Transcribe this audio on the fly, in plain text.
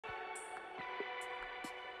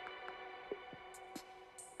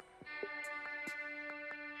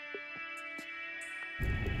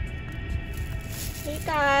Hey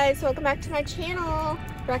guys, welcome back to my channel,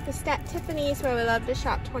 Breakfast at Tiffany's, where we love to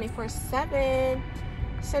shop 24/7.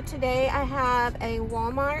 So today I have a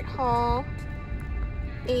Walmart haul,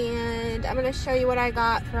 and I'm going to show you what I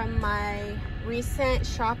got from my recent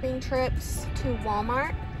shopping trips to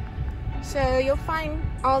Walmart. So you'll find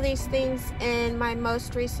all these things in my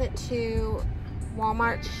most recent 2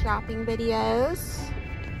 Walmart shopping videos.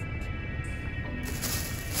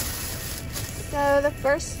 So the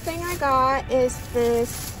first thing I got is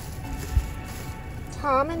this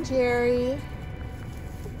Tom and Jerry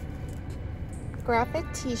graphic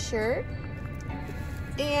t-shirt,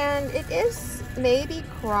 and it is maybe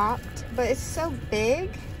cropped, but it's so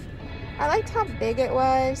big. I liked how big it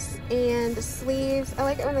was, and the sleeves, I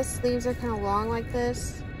like it when the sleeves are kind of long like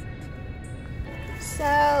this. So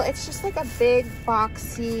it's just like a big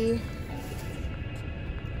boxy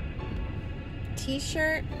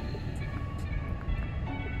t-shirt.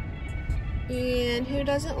 And who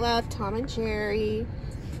doesn't love Tom and Jerry?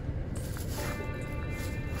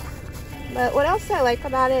 But what else I like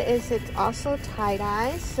about it is it's also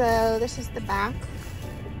tie-dye. So this is the back.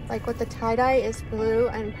 Like with the tie-dye is blue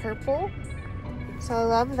and purple. So I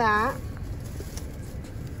love that.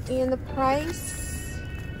 And the price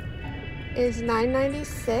is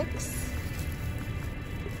 $9.96.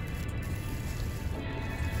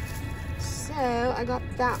 So I got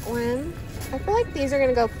that one. I feel like these are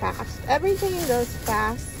gonna go fast. Everything goes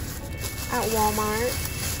fast at Walmart.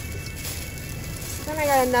 Then I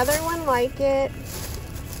got another one like it,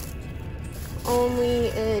 only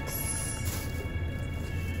it's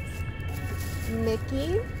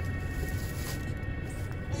Mickey.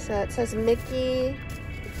 So it says Mickey,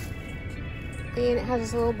 and it has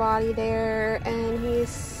his little body there, and he's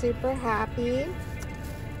super happy.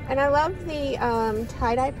 And I love the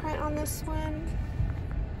tie-dye print on this one.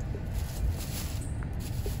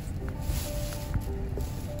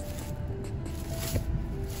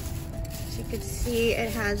 You can see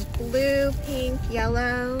it has blue, pink,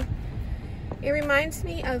 yellow. It reminds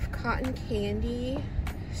me of cotton candy,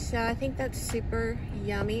 so I think that's super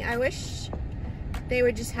yummy. I wish they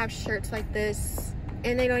would just have shirts like this,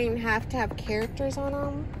 and they don't even have to have characters on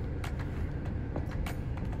them.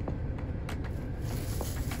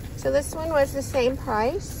 So this one was the same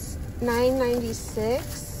price,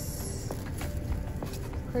 $9.96.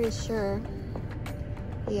 Pretty sure.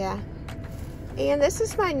 Yeah. And this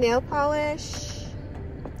is my nail polish.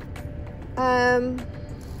 I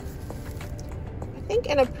think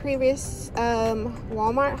in a previous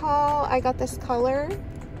Walmart haul, I got this color.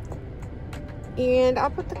 And I'll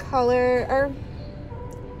put the color, or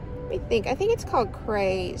let me think. I think it's called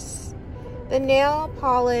Craze. The nail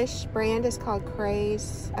polish brand is called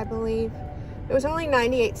Craze, I believe. It was only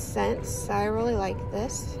 98 cents, so I really like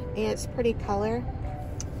this. And it's pretty color.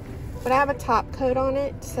 But I have a top coat on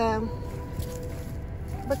it, so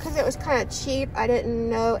because it was kind of cheap, I didn't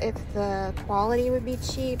know if the quality would be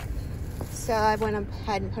cheap, so I went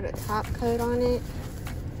ahead and put a top coat on it.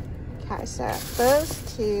 Okay, so those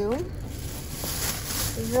 2.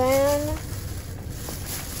 Then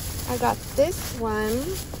I got this one,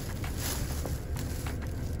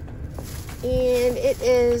 and it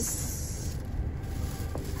is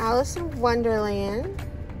Alice in Wonderland,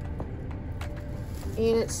 and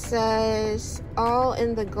it says all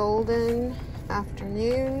in the golden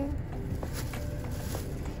afternoon.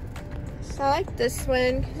 So I like this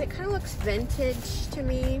one because it kind of looks vintage to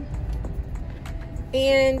me,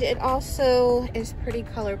 and it also is pretty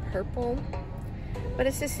color purple, but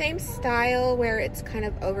it's the same style where it's kind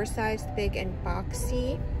of oversized, big, and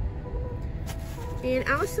boxy. And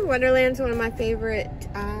Alice in Wonderland is one of my favorite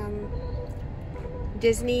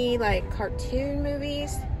Disney like cartoon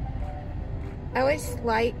movies. I always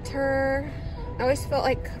liked her. I always felt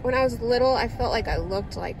like when I was little, I felt like I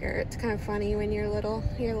looked like her. It's kind of funny when you're little.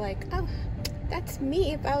 You're like, oh, that's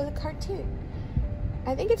me if I was a cartoon.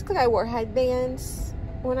 I think it's because I wore headbands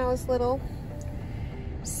when I was little.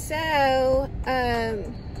 So,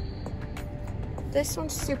 this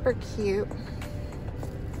one's super cute.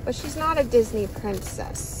 But she's not a Disney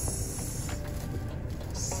princess.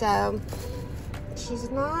 So, she's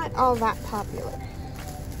not all that popular.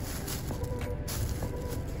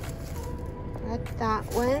 Got that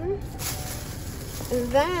one. And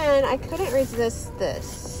then I couldn't resist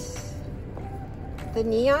this. The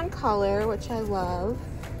neon color, which I love.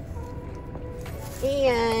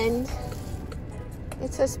 And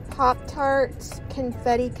it says Pop-Tarts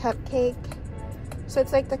Confetti Cupcake. So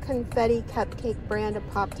it's like the confetti cupcake brand of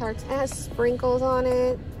Pop-Tarts. It has sprinkles on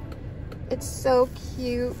it. It's so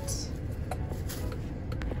cute.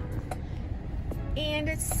 And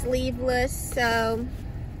it's sleeveless, so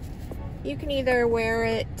You can either wear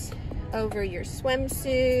it over your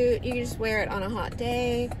swimsuit, you can just wear it on a hot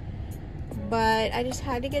day, but I just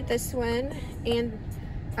had to get this one. And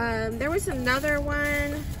there was another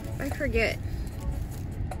one, I forget,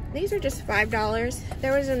 these are just $5.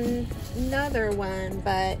 There was another one,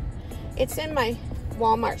 but it's in my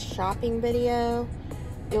Walmart shopping video.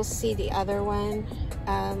 You'll see the other one.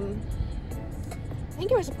 I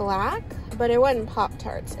think it was black, but it wasn't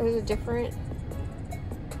Pop-Tarts. It was a different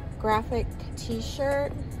graphic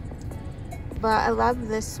t-shirt. But I love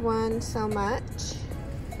this one so much.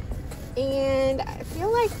 And I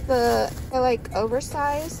feel like they're like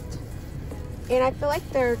oversized. And I feel like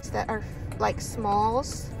that are like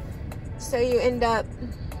smalls. So you end up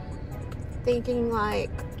thinking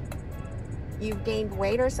like you've gained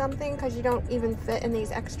weight or something because you don't even fit in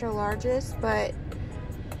these extra larges. But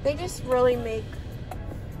they just really make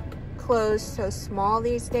clothes so small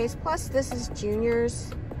these days. Plus this is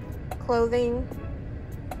juniors clothing.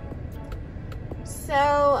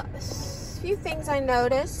 So a few things I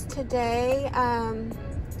noticed today.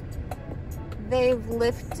 They've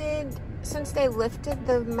lifted, since they lifted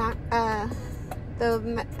the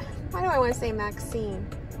why do I want to say Maxine?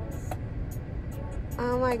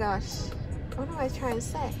 Oh my gosh, what am I trying to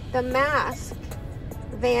say? The mask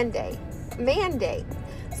mandate.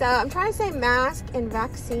 So I'm trying to say mask and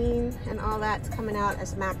vaccine and all that's coming out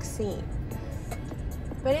as Maxine.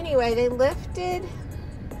 But anyway, they lifted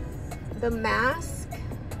the mask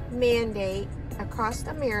mandate across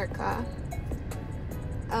America.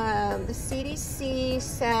 The CDC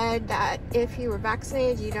said that if you were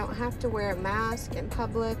vaccinated, you don't have to wear a mask in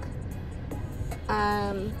public.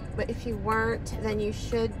 But if you weren't, then you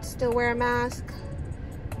should still wear a mask.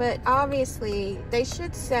 But obviously, they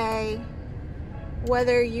should say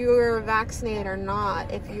whether you're vaccinated or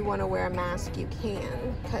not, if you want to wear a mask, you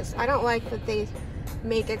can. Because I don't like that they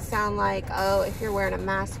make it sound like, oh, if you're wearing a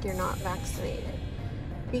mask, you're not vaccinated.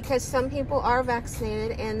 Because some people are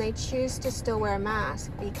vaccinated and they choose to still wear a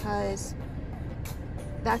mask because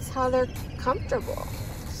that's how they're comfortable.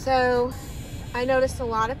 So I noticed a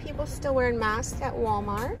lot of people still wearing masks at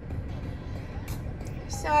Walmart.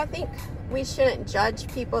 So I think we shouldn't judge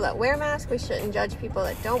people that wear masks. We shouldn't judge people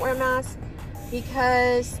that don't wear masks,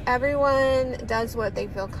 because everyone does what they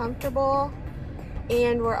feel comfortable,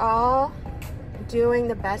 and we're all doing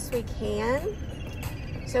the best we can.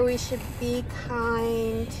 So we should be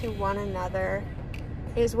kind to one another,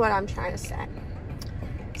 is what I'm trying to say.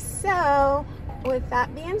 So with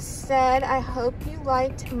that being said, I hope you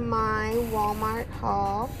liked my Walmart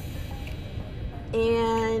haul.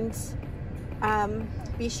 And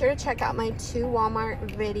be sure to check out my 2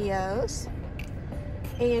 Walmart videos.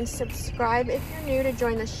 And subscribe if you're new to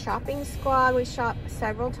join the shopping squad. We shop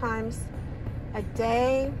several times a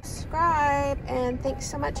day. Subscribe, and thanks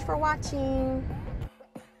so much for watching.